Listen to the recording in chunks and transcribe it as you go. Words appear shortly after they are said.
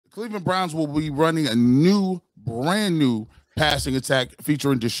Cleveland Browns will be running a brand new passing attack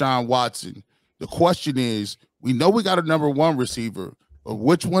featuring Deshaun Watson. The question is, we know we got a number one receiver, but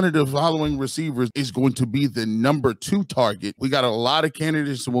which one of the following receivers is going to be the number two target? We got a lot of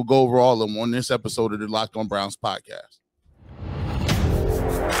candidates, and we'll go over all of them on this episode of the Locked On Browns podcast.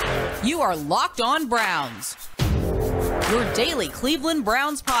 You are Locked On Browns, your daily Cleveland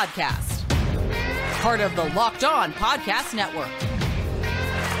Browns podcast. Part of the Locked On Podcast Network.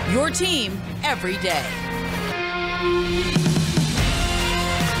 Your team every day.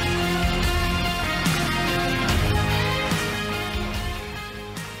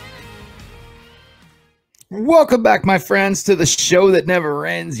 Welcome back, my friends, to the show that never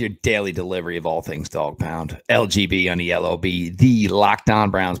ends, your daily delivery of all things Dog Pound. LGB on the LOB, the Locked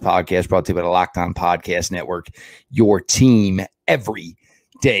On Browns podcast, brought to you by the Locked On Podcast Network, your team every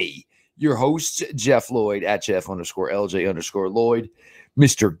day. Your host, Jeff Lloyd, at Jeff_LJ_Lloyd,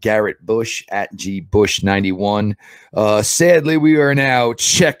 Mr. Garrett Bush, at GBush91. Sadly, we are now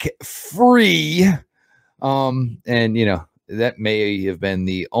check free. And, you know, that may have been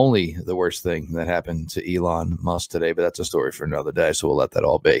the worst thing that happened to Elon Musk today, but that's a story for another day, so we'll let that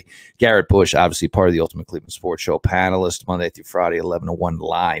all be. Garrett Bush, obviously part of the Ultimate Cleveland Sports Show, panelist Monday through Friday, 11 to 1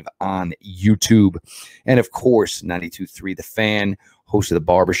 live on YouTube. And, of course, 92.3 The Fan, host of the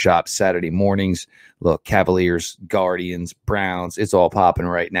Barbershop Saturday mornings. Look, Cavaliers, Guardians, Browns, it's all popping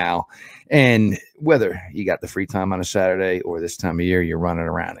right now. And whether you got the free time on a Saturday or this time of year, you're running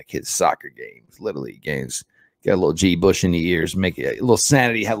around at kids' soccer games, Little League games, get a little G Bush in the ears, make it a little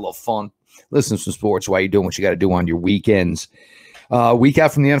sanity, have a little fun, listen to some sports while you're doing what you got to do on your weekends. Week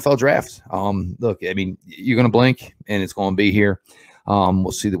out from the NFL draft. Look, I mean, you're going to blink and it's going to be here.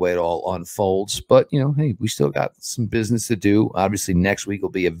 We'll see the way it all unfolds. But, you know, hey, we still got some business to do. Obviously, next week will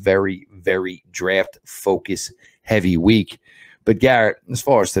be a very, very draft-focus heavy week. But, Garrett, as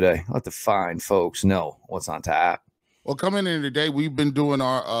far as today, let the fine folks know what's on tap. Well, coming in today, we've been doing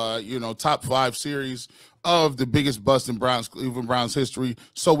our, top 5 series of the biggest bust in Cleveland Browns history.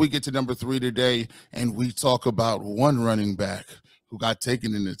 So we get to number 3 today, and we talk about one running back who got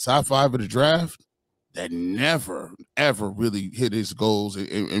taken in the top 5 of the draft that never, ever really hit his goals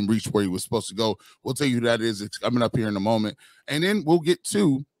and reached where he was supposed to go. We'll tell you who that is. It's coming up here in a moment. And then we'll get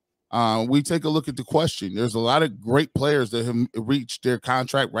to we take a look at the question. There's a lot of great players that have reached their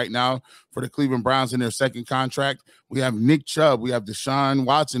contract right now for the Cleveland Browns in their second contract. We have Nick Chubb. We have Deshaun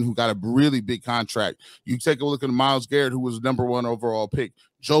Watson, who got a really big contract. You take a look at Myles Garrett, who was number 1 overall pick.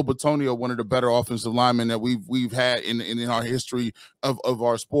 Joe Bitonio, one of the better offensive linemen that we've had in our history of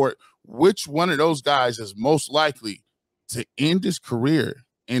our sport. Which one of those guys is most likely to end his career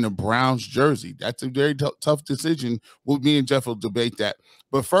in a Browns jersey? That's a very tough decision. Me and Jeff will debate that.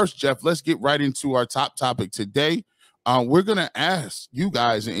 But first, Jeff, let's get right into our top topic today. We're going to ask you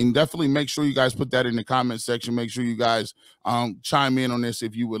guys, and definitely make sure you guys put that in the comment section. Make sure you guys chime in on this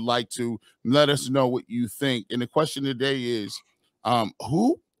if you would like to. Let us know what you think. And the question today is,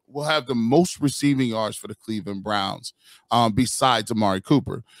 who will have the most receiving yards for the Cleveland Browns besides Amari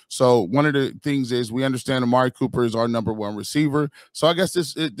Cooper? So one of the things is we understand Amari Cooper is our number 1 receiver. So I guess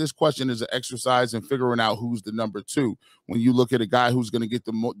this question is an exercise in figuring out who's the number 2. When you look at a guy who's going to get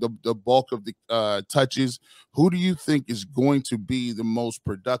the bulk of the touches, who do you think is going to be the most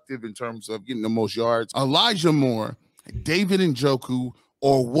productive in terms of getting the most yards? Elijah Moore, David Njoku,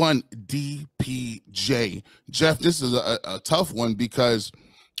 or one DPJ? Jeff, this is a tough one because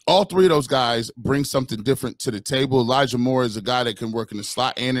all 3 of those guys bring something different to the table. Elijah Moore is a guy that can work in the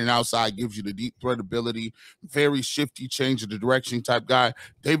slot and outside, gives you the deep threat ability, very shifty, change of the direction type guy.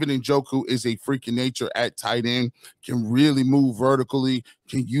 David Njoku is a freak in nature at tight end, can really move vertically,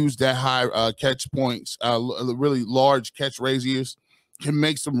 can use that high catch points, really large catch radius, can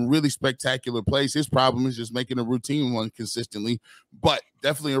make some really spectacular plays. His problem is just making a routine one consistently, but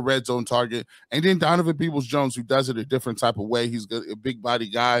definitely a red zone target. And then Donovan Peoples-Jones, who does it a different type of way. He's a big body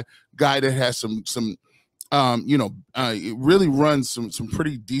guy that has some it really runs some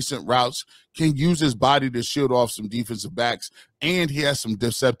pretty decent routes, can use his body to shield off some defensive backs, and he has some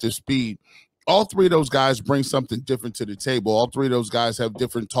deceptive speed. All 3 of those guys bring something different to the table. All 3 of those guys have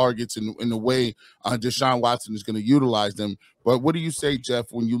different targets in the way Deshaun Watson is going to utilize them. But what do you say, Jeff,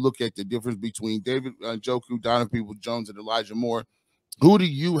 when you look at the difference between David Njoku, Donovan Peoples-Jones, and Elijah Moore? Who do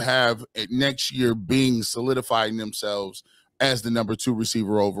you have at next year being solidifying themselves as the number 2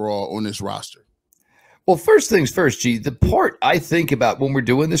 receiver overall on this roster? Well, first things first, G, the part I think about when we're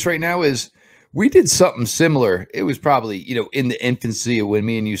doing this right now is we did something similar. It was probably, in the infancy of when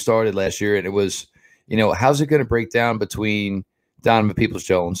me and you started last year. And it was, how's it going to break down between Donovan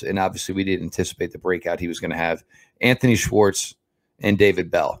Peoples-Jones? And obviously we didn't anticipate the breakout he was going to have. Anthony Schwartz and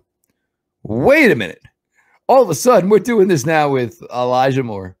David Bell. Wait a minute. All of a sudden, we're doing this now with Elijah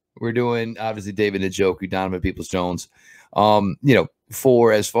Moore. We're doing, obviously, David Njoku, Donovan Peoples-Jones.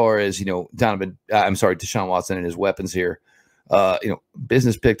 For as far as, Deshaun Watson and his weapons here,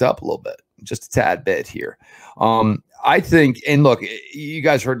 business picked up a little bit, just a tad bit here. I think, and look, you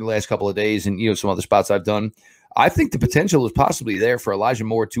guys heard in the last couple of days and, some other spots I've done, I think the potential is possibly there for Elijah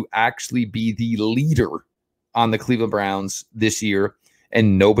Moore to actually be the leader on the Cleveland Browns this year.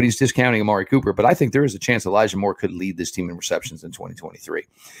 And nobody's discounting Amari Cooper, but I think there is a chance Elijah Moore could lead this team in receptions in 2023.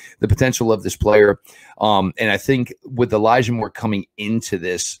 The potential of this player, and I think with Elijah Moore coming into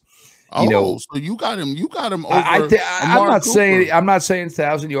this, so you got him over. I'm not saying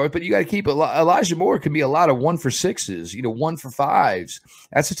 1,000 yards, but you got to keep Elijah Moore can be a lot of 1 for 6s, 1 for 5s.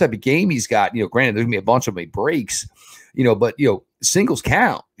 That's the type of game he's got. Granted, there's gonna be a bunch of breaks, but singles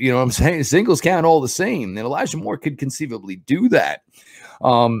count. You know what I'm saying? Singles count all the same. And Elijah Moore could conceivably do that.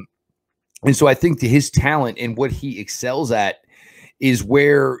 And so I think to his talent and what he excels at is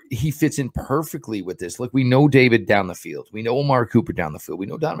where he fits in perfectly with this. Look, we know David down the field. We know Amari Cooper down the field. We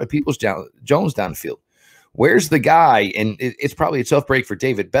know Donovan Peoples-Jones down the field. Where's the guy? And it's probably a tough break for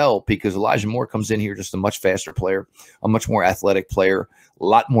David Bell because Elijah Moore comes in here just a much faster player, a much more athletic player, a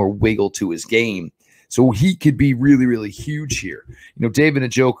lot more wiggle to his game. So he could be really, really huge here. David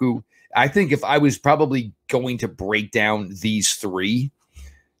Njoku, I think if I was probably going to break down these three,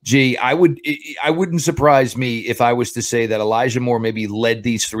 I wouldn't surprise me if I was to say that Elijah Moore maybe led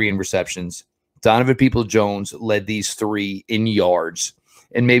these three in receptions. Donovan Peoples-Jones led these three in yards.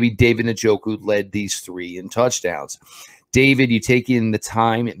 And maybe David Njoku led these three in touchdowns. David, you take in the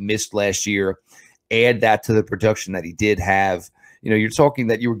time it missed last year, add that to the production that he did have. You're talking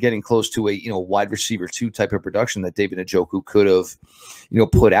that you were getting close to a, wide receiver 2 type of production that David Njoku could have,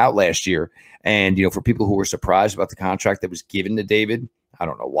 put out last year. And, for people who were surprised about the contract that was given to David, I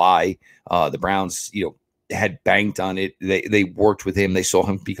don't know why. The Browns, had banked on it. They worked with him. They saw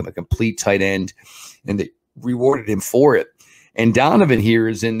him become a complete tight end, and they rewarded him for it. And Donovan here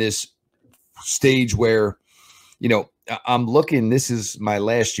is in this stage where, I'm looking, this is my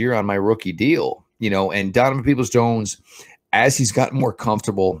last year on my rookie deal, and Donovan Peoples-Jones, as he's gotten more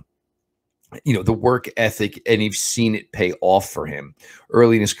comfortable, the work ethic, and you've seen it pay off for him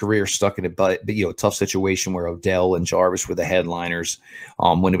early in his career, stuck in a tough situation where Odell and Jarvis were the headliners.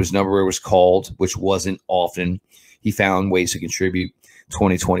 When it was number was called, which wasn't often, he found ways to contribute.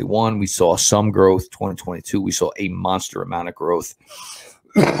 2021, we saw some growth. 2022, we saw a monster amount of growth.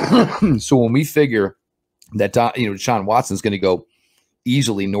 So when we figure that, Deshaun Watson is going to go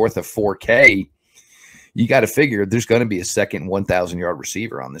easily north of 4K, you got to figure there's going to be a second 1,000-yard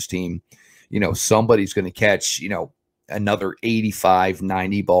receiver on this team. Somebody's going to catch, another 85,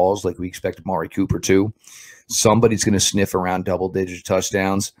 90 balls like we expect Amari Cooper to. Somebody's going to sniff around double-digit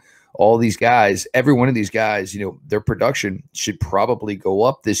touchdowns. All these guys, every one of these guys, their production should probably go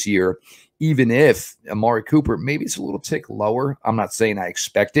up this year, even if Amari Cooper, maybe it's a little tick lower. I'm not saying I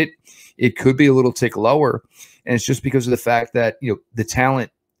expect it. It could be a little tick lower, and it's just because of the fact that, the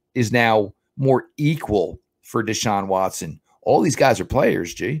talent is now more equal for Deshaun Watson. All these guys are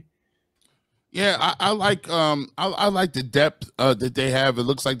players, G. Yeah, I like the depth that they have. It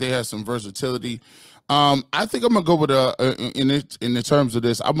looks like they have some versatility. I think I'm gonna go with in the terms of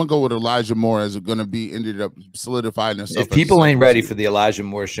this, I'm gonna go with Elijah Moore as going to be ended up solidifying himself. If people ain't ready for the Elijah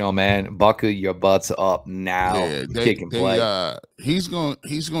Moore show, man, buckle your butts up now. Yeah, he's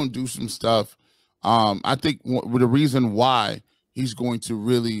gonna do some stuff. I think the reason why he's going to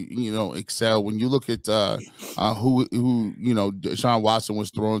really, excel. When you look at who Deshaun Watson was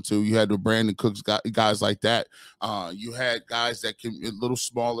thrown to, you had the Brandon Cooks guys like that. You had guys that can a little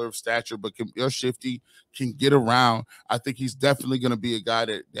smaller of stature, but are shifty, can get around. I think he's definitely going to be a guy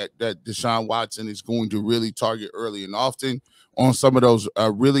that Deshaun Watson is going to really target early and often on some of those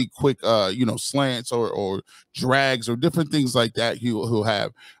really quick, slants or drags or different things like that. He'll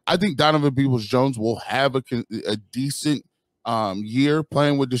have. I think Donovan Peoples-Jones will have a decent year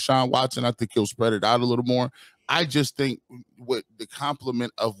playing with Deshaun Watson. I think he'll spread it out a little more. I just think with the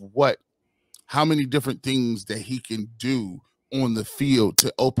complement of how many different things that he can do on the field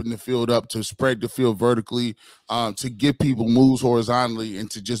to open the field up, to spread the field vertically, to give people moves horizontally, and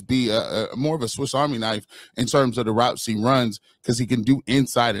to just be a more of a Swiss Army knife in terms of the routes he runs, because he can do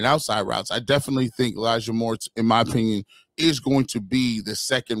inside and outside routes. I definitely think Elijah Moore, in my opinion, is going to be the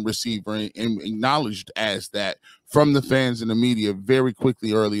second receiver and acknowledged as that from the fans and the media very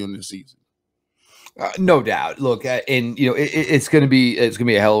quickly early in the season. No doubt. Look, and it's going to be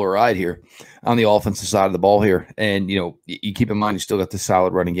a hell of a ride here on the offensive side of the ball here. And you keep in mind, you still got the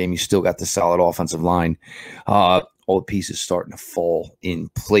solid running game, you still got the solid offensive line. All all the pieces starting to fall in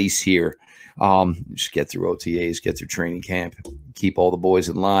place here. Just get through OTAs, get through training camp, keep all the boys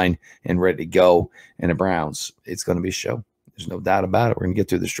in line and ready to go. And the Browns, it's going to be a show. There's no doubt about it. We're going to get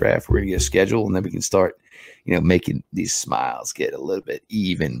through this draft. We're going to get a schedule, and then we can start, making these smiles get a little bit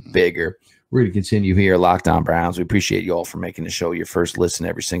even bigger. We're going to continue here, Locked On Browns. We appreciate you all for making the show your first listen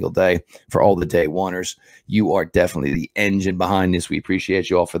every single day. For all the day oneers, you are definitely the engine behind this. We appreciate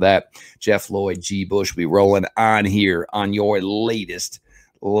you all for that. Jeff Lloyd, G. Bush, we rolling on here on your latest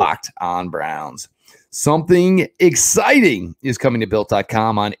Locked On Browns. Something exciting is coming to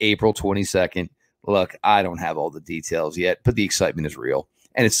Built.com on April 22nd. Look, I don't have all the details yet, but the excitement is real.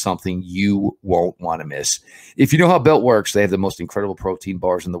 And it's something you won't want to miss. If you know how Built works, they have the most incredible protein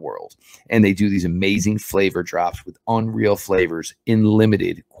bars in the world. And they do these amazing flavor drops with unreal flavors in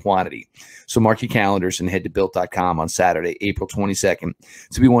limited quantity. So mark your calendars and head to Built.com on Saturday, April 22nd,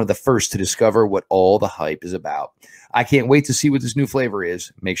 to be one of the first to discover what all the hype is about. I can't wait to see what this new flavor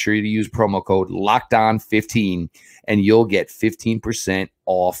is. Make sure you use promo code LOCKEDON15 and you'll get 15%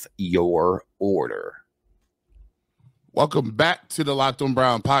 off your order. Welcome back to the Locked On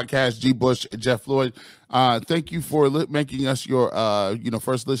Brown podcast. G. Bush and Jeff Lloyd. Thank you for making us your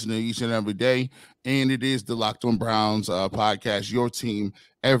first listener each and every day. And it is the Locked On Browns podcast, your team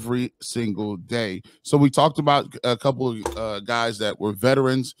every single day. So we talked about a couple of guys that were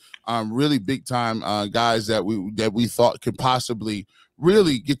veterans, really big time guys that we thought could possibly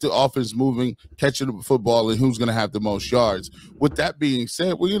really get the offense moving, catching the football, and who's going to have the most yards. With that being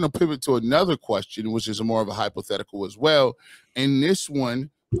said, we're going to pivot to another question, which is more of a hypothetical as well. And this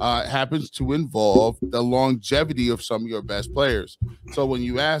one happens to involve the longevity of some of your best players. So when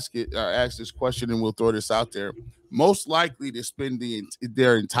you ask this question, and we'll throw this out there, most likely to spend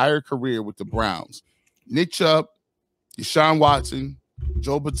their entire career with the Browns: Nick Chubb, Deshaun Watson,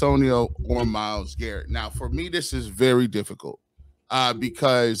 Joe Bitonio, or Myles Garrett. Now, for me, this is very difficult.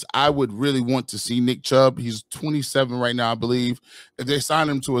 Because I would really want to see Nick Chubb. He's 27 right now, I believe. If they sign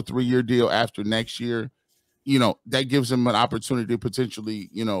him to a 3-year deal after next year, that gives him an opportunity to potentially,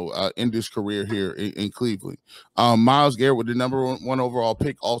 end his career here in Cleveland. Myles Garrett with the number one overall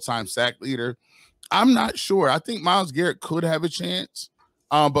pick, all-time sack leader. I'm not sure. I think Myles Garrett could have a chance.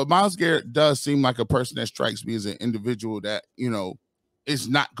 But Myles Garrett does seem like a person that strikes me as an individual that, is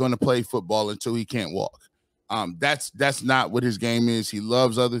not going to play football until he can't walk. That's not what his game is. He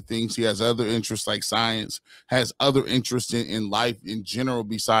loves other things. He has other interests like science, has other interests in life in general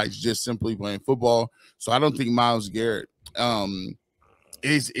besides just simply playing football. So I don't think Myles Garrett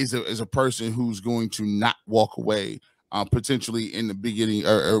is a person who's going to not walk away potentially in the beginning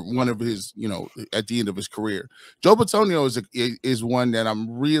or one of his, at the end of his career. Joe Bitonio is one that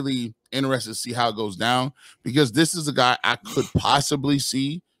I'm really interested to see how it goes down, because this is a guy I could possibly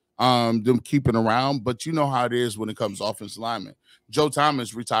see them keeping around, but you know how it is when it comes to offensive linemen. Joe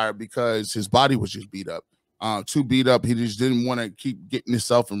Thomas retired because his body was just beat up, too beat up. He just didn't want to keep getting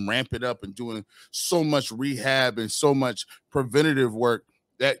himself and ramp it up and doing so much rehab and so much preventative work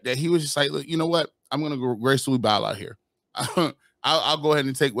that he was just like, look, you know what? I'm going to go gracefully bow out here. I'll go ahead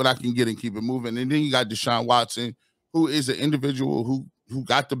and take what I can get and keep it moving. And then you got Deshaun Watson, who is an individual who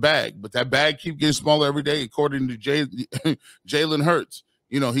got the bag, but that bag keeps getting smaller every day, according to Jalen Hurts.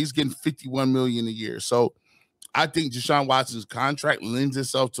 He's getting $51 million a year. So I think Deshaun Watson's contract lends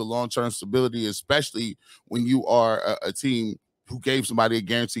itself to long-term stability, especially when you are a team who gave somebody a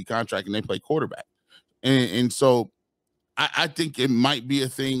guaranteed contract and they play quarterback. And so I think it might be a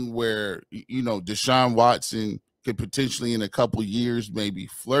thing where, Deshaun Watson could potentially in a couple years maybe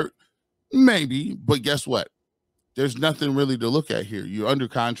flirt, maybe, but guess what? There's nothing really to look at here. You're under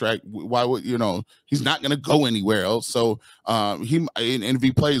contract. Why would he's not going to go anywhere else? So and if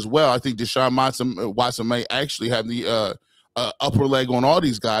he plays well, I think Deshaun Watson may actually have the upper leg on all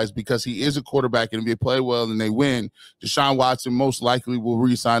these guys, because he is a quarterback, and if they play well and they win, Deshaun Watson most likely will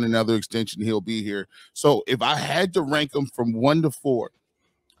re-sign another extension. He'll be here. So if I had to rank them from 1 to 4,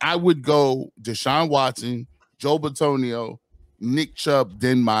 I would go Deshaun Watson, Joe Bitonio, Nick Chubb,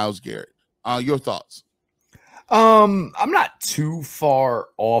 then Myles Garrett. Your thoughts? I'm not too far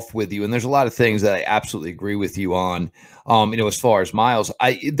off with you, and there's a lot of things that I absolutely agree with you on. As far as Myles,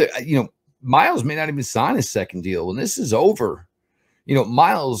 Myles may not even sign his second deal when this is over.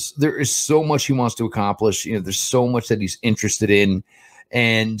 Myles, there is so much he wants to accomplish. There's so much that he's interested in,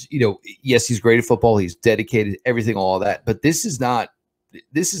 and yes, he's great at football. He's dedicated, everything, all of that. But this is not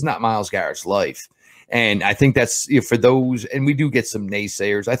Myles Garrett's life. And I think that's for those, and we do get some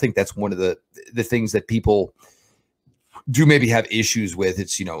naysayers. I think that's one of the things that people do maybe have issues with.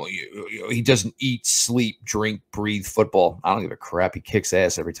 It's, he doesn't eat, sleep, drink, breathe football. I don't give a crap. He kicks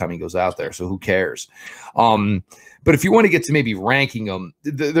ass every time he goes out there, so who cares? But if you want to get to maybe ranking them,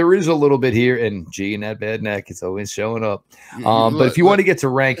 there is a little bit here, and G in that bad neck, it's always showing up. But if you want to get to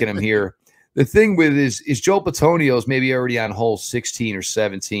ranking them here, the thing with is Joel Bitonio's maybe already on hole 16 or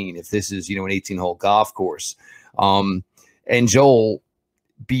 17 if this is, an 18-hole golf course. And Joel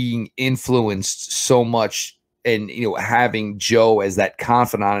being influenced so much and, having Joe as that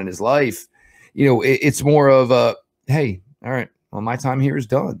confidant in his life, it's more of a, hey, all right, well, my time here is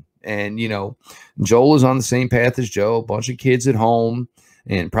done. And, Joel is on the same path as Joe, a bunch of kids at home,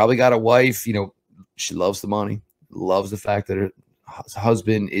 and probably got a wife. She loves the money, loves the fact that her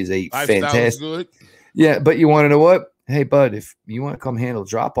husband is a fantastic. Good. Yeah, but you want to know what? Hey, bud, if you want to come handle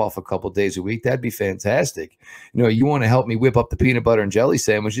drop off a couple days a week, that'd be fantastic. You want to help me whip up the peanut butter and jelly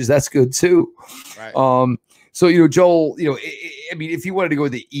sandwiches? That's good too. Right. So, Joel, I mean, if you wanted to go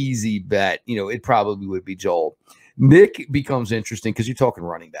with the easy bet, it probably would be Joel. Nick becomes interesting because you're talking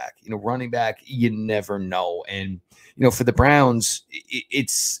running back. Running back, you never know. And, for the Browns,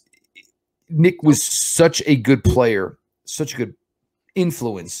 Nick was such a good player, such a good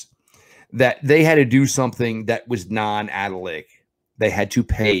influence that they had to do something that was non-athletic. They had to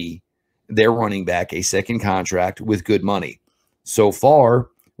pay their running back a second contract with good money. So far,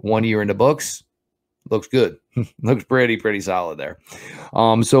 1 year in the books, looks good. Looks pretty solid there.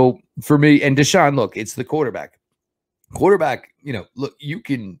 So for me, and Deshaun, look, it's the quarterback. Quarterback, look, you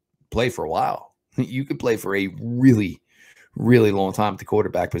can play for a while. You could play for a really, really long time at the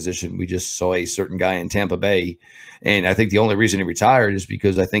quarterback position. We just saw a certain guy in Tampa Bay, and I think the only reason he retired is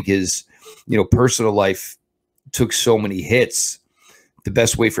because I think his, personal life took so many hits. The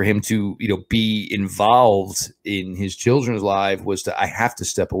best way for him to, be involved in his children's life was I have to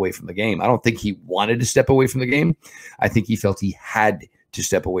step away from the game. I don't think he wanted to step away from the game. I think he felt he had to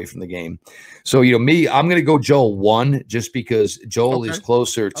step away from the game. So, me, I'm going to go Joel 1 just because Joel is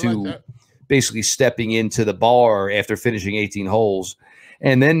closer to basically stepping into the bar after finishing 18 holes.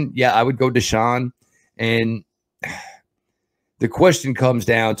 And then, I would go Deshaun. And the question comes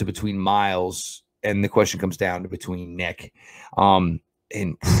down to between Miles and the question comes down to between Nick. And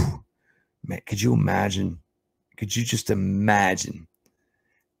man, could you just imagine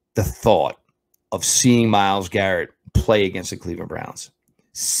the thought of seeing Myles Garrett play against the Cleveland Browns,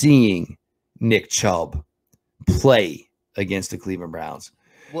 seeing Nick Chubb play against the Cleveland Browns?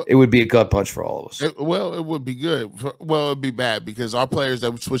 Well, it would be a gut punch for all of us. It would be good. Well, it'd be bad because our players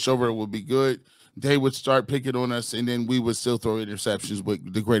that would switch over would be good. They would start picking on us, and then we would still throw interceptions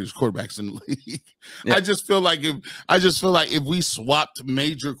with the greatest quarterbacks in the league. Yeah. I just feel like if we swapped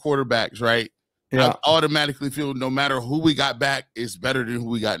major quarterbacks, right? Yeah. I automatically feel no matter who we got back, it's better than who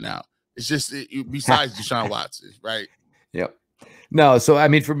we got now. It's just besides Deshaun Watson, right? Yep. No, so I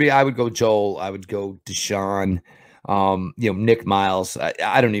mean, for me, I would go Joel. I would go Deshaun. Nick, Miles.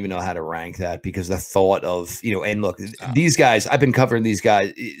 I don't even know how to rank that because the thought of and look, these guys. I've been covering these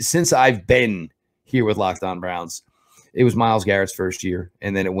guys since I've been here with Locked On Browns. It was Myles Garrett's first year,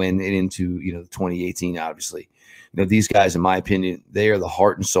 and then it went into 2018. Obviously, these guys, in my opinion, they are the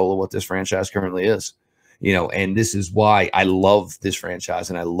heart and soul of what this franchise currently is. And this is why I love this franchise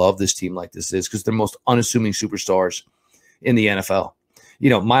and I love this team like this is because they're the most unassuming superstars in the NFL.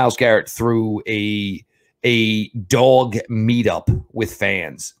 Myles Garrett threw a dog meetup with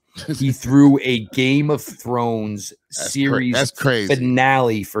fans. He threw a Game of Thrones series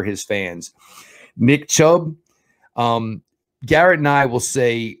finale for his fans. Nick Chubb, Garrett and I will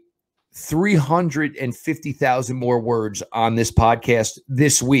say 350,000 more words on this podcast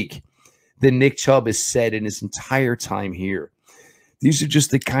this week than Nick Chubb has said in his entire time here. These are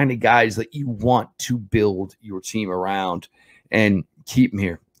just the kind of guys that you want to build your team around and keep them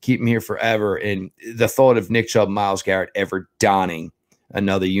here. Keep him here forever. And the thought of Nick Chubb, Myles Garrett ever donning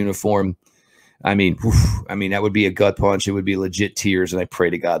another uniform, I mean, that would be a gut punch. It would be legit tears, and I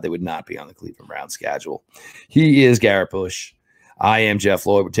pray to God they would not be on the Cleveland Browns schedule. He is Garrett Bush. I am Jeff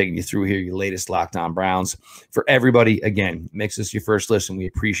Lloyd. We're taking you through here your latest Locked On Browns. For everybody, again, makes this your first listen. We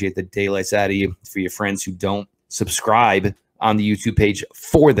appreciate the daylights out of you. For your friends who don't subscribe on the YouTube page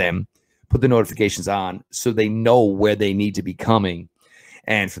for them, put the notifications on so they know where they need to be coming.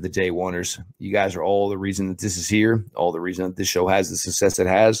 And for the day oneers, you guys are all the reason that this is here, all the reason that this show has the success it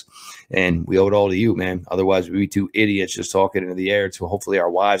has. And we owe it all to you, man. Otherwise, we'd be two idiots just talking into the air to hopefully our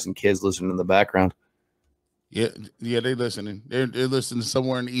wives and kids listening in the background. Yeah, they're listening. They're listening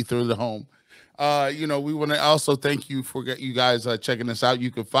somewhere in the ether of the home. We want to also thank you for you guys checking us out. You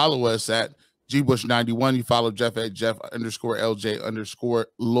can follow us at GBush91. You follow Jeff at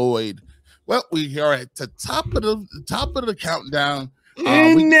Jeff_LJ_Lloyd. Well, we are at the top of the countdown.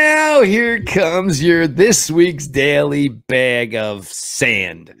 Now here comes this week's daily bag of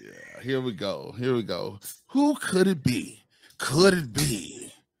sand. Yeah, here we go. Who could it be?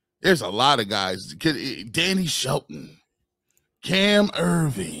 There's a lot of guys. Danny Shelton, Cam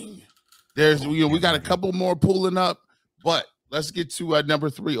Irving. We got a couple more pulling up, but let's get to number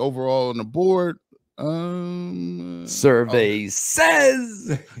 3 overall on the board. Survey says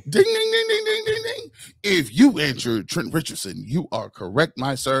ding, ding, ding, ding, ding, ding, ding. If you answered Trent Richardson, you are correct,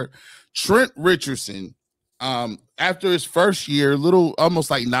 my sir. Trent Richardson, after his first year,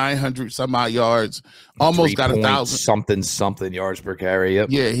 almost like 900 some odd yards, almost got 1,000 something yards per carry. Yep.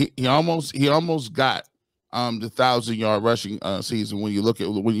 Yeah, he almost got the 1,000-yard rushing season when you look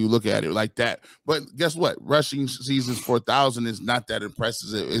at it like that. But guess what? Rushing seasons for 1,000 is not that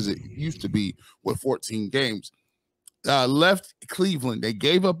impressive as it used to be with 14 games. Left Cleveland. They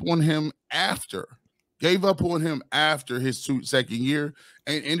gave up on him after his second year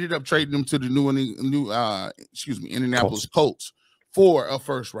and ended up trading him to the Indianapolis Colts for a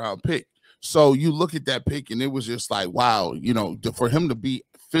first-round pick. So you look at that pick and it was just like, wow, for him to be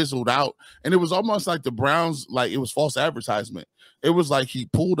fizzled out, and it was almost like the Browns, like it was false advertisement. It was like he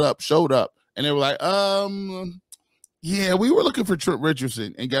showed up, and they were like, yeah, we were looking for Trent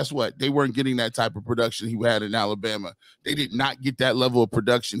Richardson, and guess what? They weren't getting that type of production he had in Alabama. They did not get that level of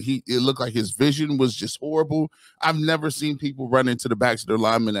production. It looked like his vision was just horrible. I've never seen people run into the backs of their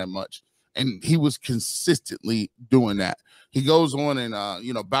linemen that much, and he was consistently doing that. He goes on and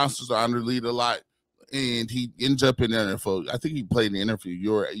bounces on the lead a lot. And he ends up in the NFL. I think he played in the NFL,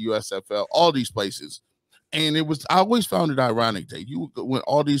 USFL, all these places. And I always found it ironic that you went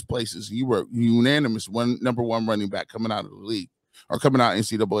all these places, you were unanimous number one running back coming out of the league or coming out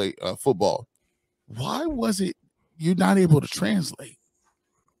NCAA football. Why was it you're not able to translate?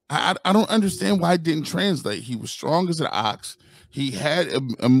 I don't understand why it didn't translate. He was strong as an ox. He had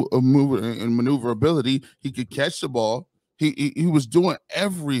a maneuverability. He could catch the ball. He was doing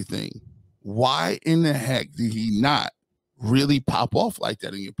everything. Why in the heck did he not really pop off like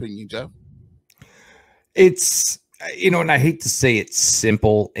that, in your opinion, Jeff? It's, and I hate to say it's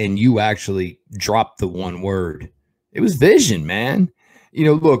simple, and you actually dropped the one word. It was vision, man.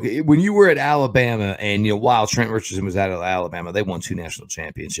 Look, when you were at Alabama and, while Trent Richardson was out of Alabama, they won 2 national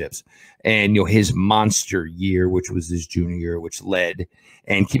championships. And, his monster year, which was his junior year, which led,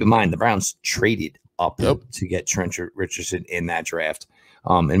 and keep in mind, the Browns traded up to get Trent Richardson in that draft.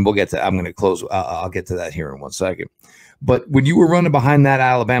 And we'll get to, I'm going to close. I'll get to that here in 1 second. But when you were running behind that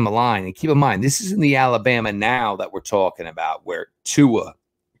Alabama line, and keep in mind, this isn't the Alabama now that we're talking about where Tua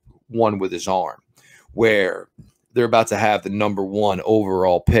won with his arm, where they're about to have the number 1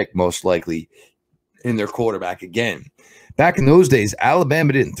 overall pick, most likely, in their quarterback again. Back in those days,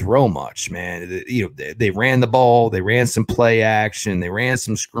 Alabama didn't throw much, man. They ran the ball. They ran some play action. They ran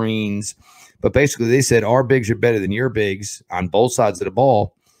some screens. But basically, they said our bigs are better than your bigs on both sides of the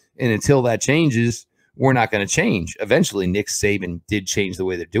ball. And until that changes, we're not going to change. Eventually, Nick Saban did change the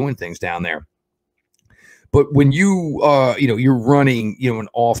way they're doing things down there. But when you're running, an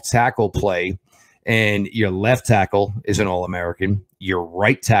off tackle play, and your left tackle is an All-American, your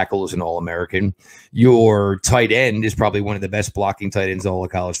right tackle is an All-American, your tight end is probably one of the best blocking tight ends in all of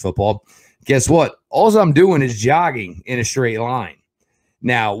college football. Guess what? All I'm doing is jogging in a straight line.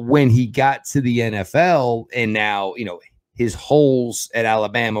 Now, when he got to the NFL and now, his holes at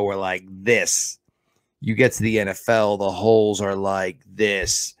Alabama were like this. You get to the NFL, the holes are like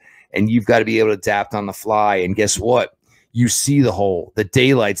this. And you've got to be able to adapt on the fly. And guess what? You see the hole. The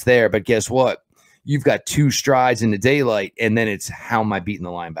daylight's there. But guess what? You've got 2 strides in the daylight. And then it's, how am I beating the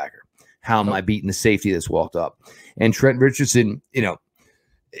linebacker? How am I beating the safety that's walked up? And Trent Richardson,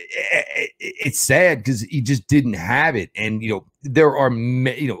 it's sad because he just didn't have it. And, there are,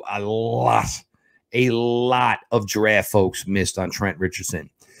 a lot of draft folks missed on Trent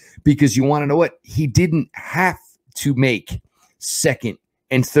Richardson, because you want to know what? He didn't have to make second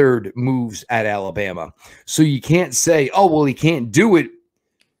and third moves at Alabama. So you can't say, oh, well, he can't do it,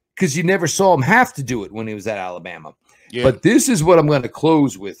 because you never saw him have to do it when he was at Alabama. Yeah. But this is what I'm going to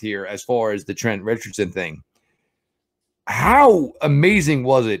close with here as far as the Trent Richardson thing. How amazing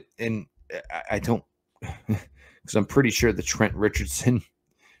was it? And I don't, because I'm pretty sure the Trent Richardson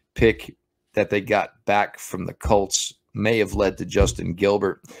pick that they got back from the Colts may have led to Justin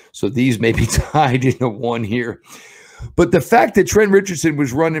Gilbert. So these may be tied into one here. But the fact that Trent Richardson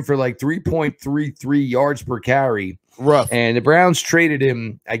was running for like 3.33 yards per carry, rough, and the Browns traded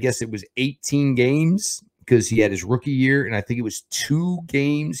him, I guess it was 18 games, because he had his rookie year, and I think it was 2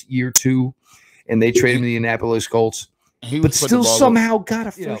 games, year 2, and they traded him to the Indianapolis Colts. but still somehow got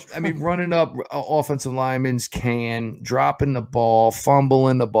a first. I mean, running up offensive linemen's dropping the ball,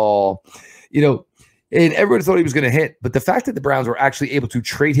 fumbling the ball, and everyone thought he was going to hit. But the fact that the Browns were actually able to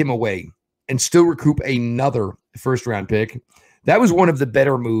trade him away and still recoup another first-round pick, that was one of the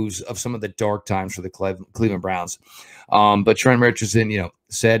better moves of some of the dark times for the Cleveland Browns. But Trent Richardson,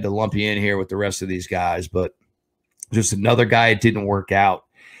 sad to lump you in here with the rest of these guys, but just another guy it didn't work out.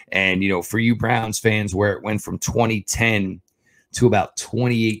 And, for you Browns fans, where it went from 2010 to about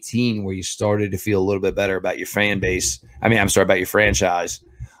 2018, where you started to feel a little bit better about your fan base. About your franchise.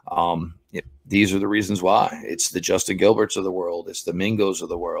 These are the reasons why. It's the Justin Gilberts of the world. It's the Mingos of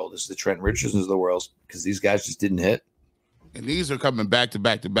the world. It's the Trent Richardsons of the world, because these guys just didn't hit. And these are coming back to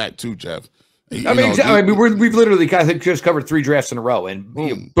back to back too, Jeff. We've literally just covered 3 drafts in a row, and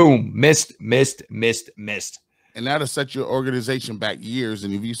boom, missed. And that'll set your organization back years.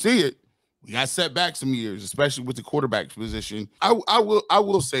 And if you see it, we got set back some years, especially with the quarterback position. I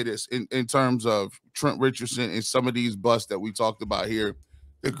will say this in terms of Trent Richardson and some of these busts that we talked about here.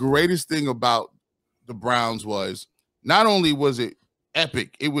 The greatest thing about the Browns was not only was it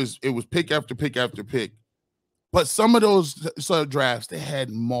epic, it was pick after pick after pick, but some of those drafts, they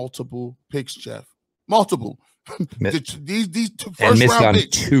had multiple picks, Jeff. Multiple. These first round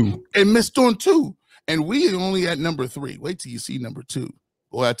picks. And missed on 2. And we only at number 3. Wait till you see number 2.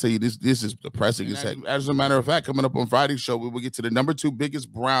 Boy, I tell you, this is depressing as heck. As a matter of fact, coming up on Friday's show, we will get to the number 2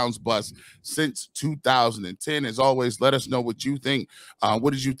 biggest Browns bust since 2010. As always, let us know what you think.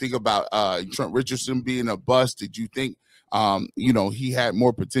 What did you think about Trent Richardson being a bust? Did you think he had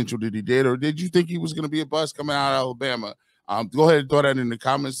more potential than he did, or did you think he was going to be a bust coming out of Alabama? Go ahead and throw that in the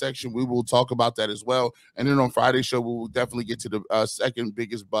comment section. We will talk about that as well. And then on Friday's show, we will definitely get to the second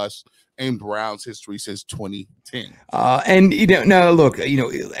biggest bust in Browns history since 2010. Look,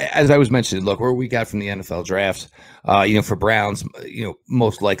 as I was mentioning, look, where we got from the NFL drafts, for Browns,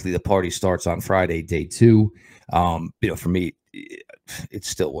 most likely the party starts on Friday, day 2. For me, it's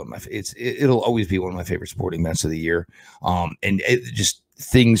still one of my, it'll always be one of my favorite sporting events of the year. And it just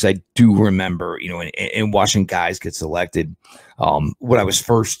things I do remember, and watching guys get selected. When I was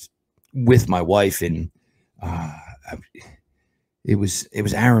first with my wife, and it was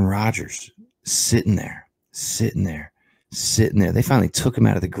Aaron Rodgers sitting there. They finally took him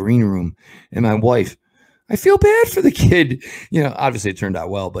out of the green room, and my wife, I feel bad for the kid. Obviously it turned out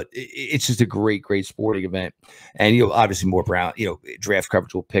well, but it's just a great sporting event. And, obviously more Brown, draft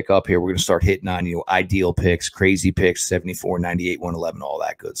coverage will pick up here. We're going to start hitting on, ideal picks, crazy picks, 74, 98, 111, all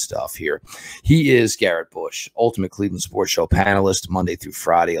that good stuff here. He is Garrett Bush, Ultimate Cleveland Sports Show panelist, Monday through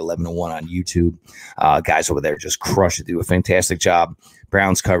Friday, 11 to 1 on YouTube. Guys over there just crush it, do a fantastic job.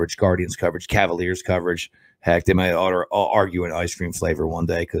 Browns coverage, Guardians coverage, Cavaliers coverage. Heck, they might argue an ice cream flavor one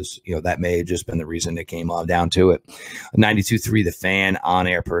day, because, that may have just been the reason it came down to it. 92.3 The Fan,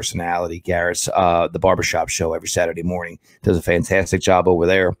 on-air personality. Garrett's the Barbershop Show every Saturday morning. Does a fantastic job over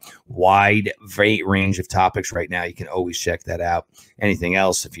there. Wide range of topics right now. You can always check that out. Anything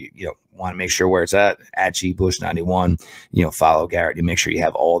else, if you want to make sure where it's at GBush91, follow Garrett. You make sure you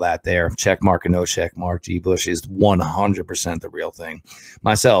have all that there. Check mark or no check mark. G Bush is 100% the real thing.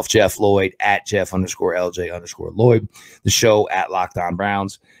 Myself, Jeff Lloyd, at Jeff_LJ_Lloyd. The show at Locked On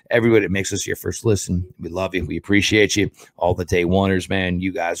Browns. Everybody that makes us your first listen, we love you. We appreciate you. All the day oneers, man.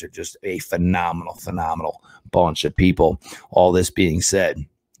 You guys are just a phenomenal bunch of people. All this being said,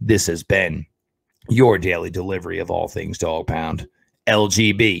 this has been your daily delivery of all things Dog Pound.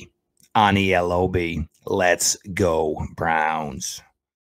 LGB on ELOB. Let's go, Browns.